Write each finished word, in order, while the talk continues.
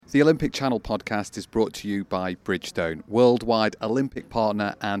The Olympic Channel podcast is brought to you by Bridgestone, worldwide Olympic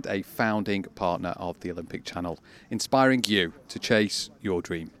partner and a founding partner of the Olympic Channel, inspiring you to chase your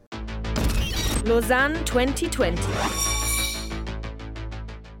dream. Lausanne 2020.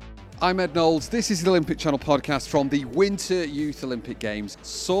 I'm Ed Knowles. This is the Olympic Channel podcast from the Winter Youth Olympic Games.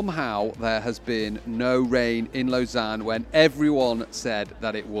 Somehow there has been no rain in Lausanne when everyone said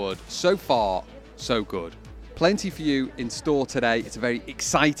that it would. So far, so good. Plenty for you in store today. It's a very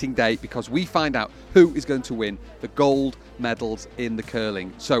exciting day because we find out who is going to win the gold medals in the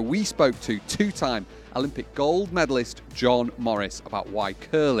curling. So we spoke to two-time Olympic gold medalist John Morris about why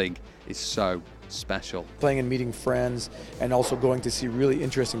curling is so special. Playing and meeting friends and also going to see really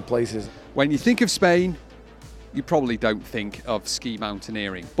interesting places. When you think of Spain, you probably don't think of ski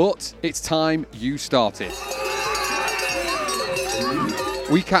mountaineering, but it's time you started.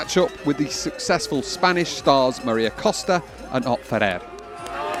 We catch up with the successful Spanish stars Maria Costa and Ott Ferrer.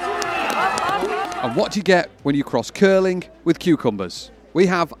 And what do you get when you cross curling with cucumbers? We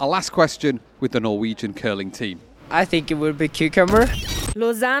have a last question with the Norwegian curling team. I think it would be cucumber.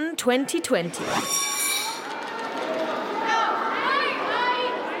 Lausanne 2020.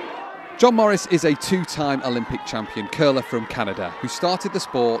 John Morris is a two-time Olympic champion curler from Canada who started the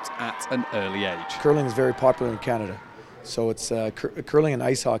sport at an early age. Curling is very popular in Canada. So it's curling and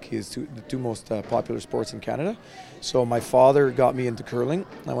ice hockey is the two most popular sports in Canada. So my father got me into curling.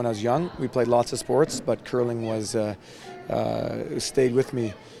 And when I was young, we played lots of sports, but curling was stayed with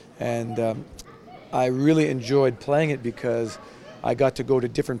me. And I really enjoyed playing it because I got to go to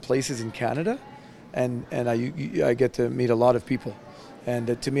different places in Canada, and I get to meet a lot of people.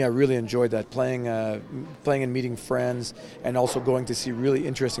 And to me, I really enjoyed that, playing and meeting friends, and also going to see really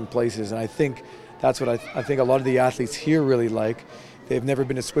interesting places. And I think that's what I think a lot of the athletes here really like. They've never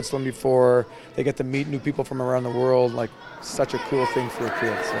been to Switzerland before. They get to meet new people from around the world. Like, such a cool thing for a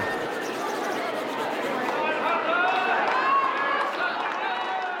kid. So.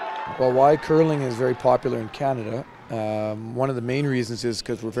 Well, why curling is very popular in Canada, one of the main reasons is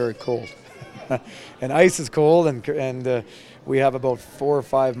because we're very cold. And ice is cold, and we have about 4 or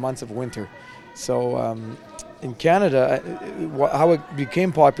 5 months of winter. So in Canada, how it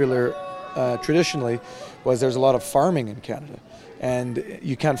became popular traditionally was there's a lot of farming in Canada, and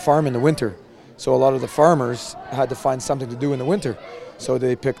you can't farm in the winter. So a lot of the farmers had to find something to do in the winter. So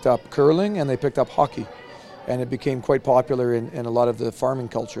they picked up curling and they picked up hockey. And it became quite popular in a lot of the farming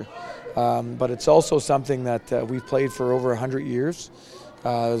culture. But it's also something that we've played for over 100 years.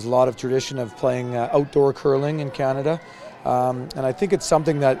 There's a lot of tradition of playing outdoor curling in Canada. And I think it's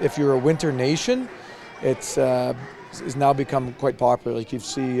something that if you're a winter nation, it's now become quite popular. Like you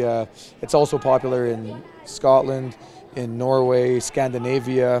see, it's also popular in Scotland, in Norway,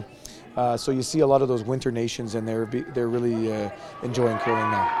 Scandinavia. So you see a lot of those winter nations, and they're really enjoying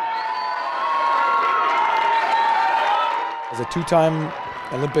curling now. As a two-time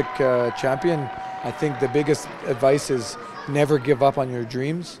Olympic champion, I think the biggest advice is never give up on your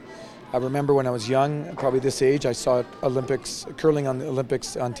dreams. I remember when I was young, probably this age, I saw curling on the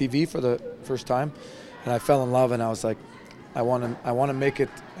Olympics on TV for the first time, and I fell in love, and I was like, I want to make it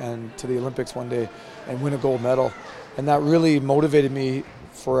and to the Olympics one day and win a gold medal. And that really motivated me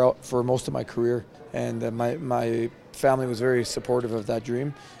for most of my career. And my family was very supportive of that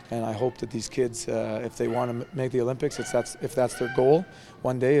dream. And I hope that these kids, if they want to make the Olympics, if that's their goal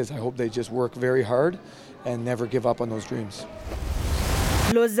one day, I hope they just work very hard and never give up on those dreams.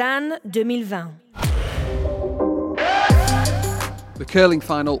 Lausanne 2020. The curling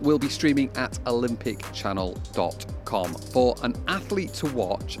final will be streaming at olympicchannel.com. For an athlete to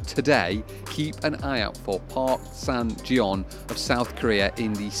watch today, keep an eye out for Park San-jeon of South Korea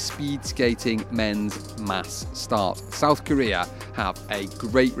in the speed skating men's mass start. South Korea have a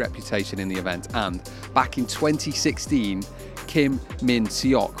great reputation in the event, and back in 2016, Kim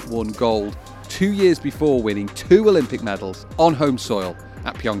Min-seok won gold 2 years before winning 2 Olympic medals on home soil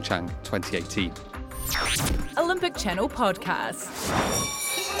at Pyeongchang 2018. Olympic Channel podcast.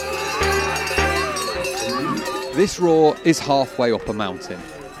 This roar is halfway up a mountain,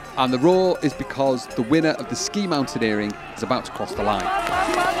 and the roar is because the winner of the ski mountaineering is about to cross the line.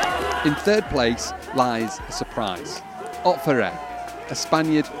 In third place lies a surprise, Ott Ferrer, a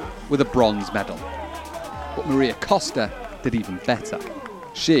Spaniard with a bronze medal. But Maria Costa did even better.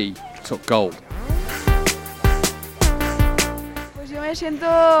 She took gold. I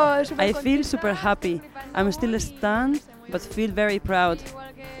feel super happy. I'm still stunned, but feel very proud.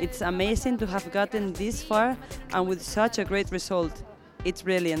 It's amazing to have gotten this far and with such a great result. It's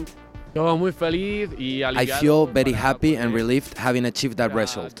brilliant. I feel very happy and relieved having achieved that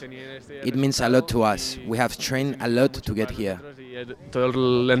result. It means a lot to us. We have trained a lot to get here. Todo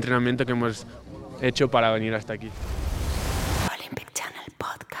el entrenamiento que hemos hecho para venir hasta aquí. Olympic Channel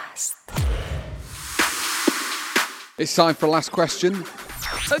Podcast. It's time for last question.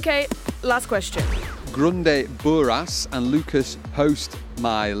 Okay, last question. Grunde Buras and Lucas Host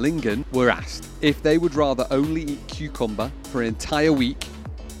Lingen were asked if they would rather only eat cucumber for an entire week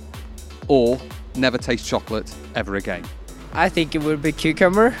or never taste chocolate ever again. I think it would be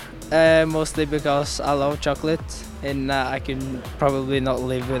cucumber, mostly because I love chocolate and I can probably not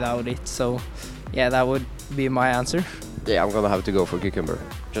live without it. So, yeah, that would be my answer. Yeah, I'm gonna have to go for cucumber.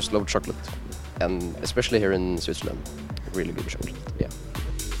 Just love chocolate, and especially here in Switzerland, really good chocolate. Yeah.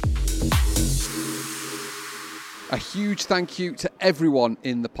 A huge thank you to everyone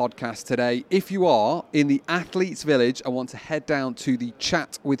in the podcast today. If you are in the Athletes Village and want to head down to the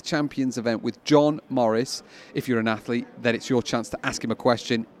Chat with Champions event with John Morris, if you're an athlete, then it's your chance to ask him a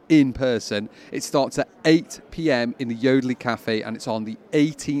question in person. It starts at 8 p.m. in the Yodely Cafe and it's on the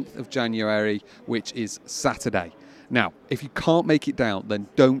 18th of January, which is Saturday. Now, if you can't make it down, then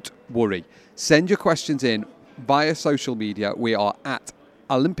don't worry. Send your questions in via social media. We are at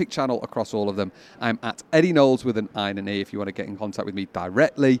Olympic Channel across all of them. I'm at Eddie Knowles with an I and an E if you want to get in contact with me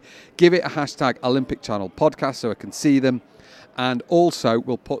directly. Give it a hashtag Olympic Channel podcast so I can see them. And also,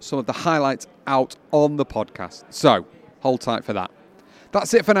 we'll put some of the highlights out on the podcast. So, hold tight for that.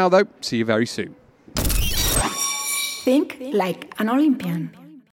 That's it for now, though. See you very soon. Think like an Olympian.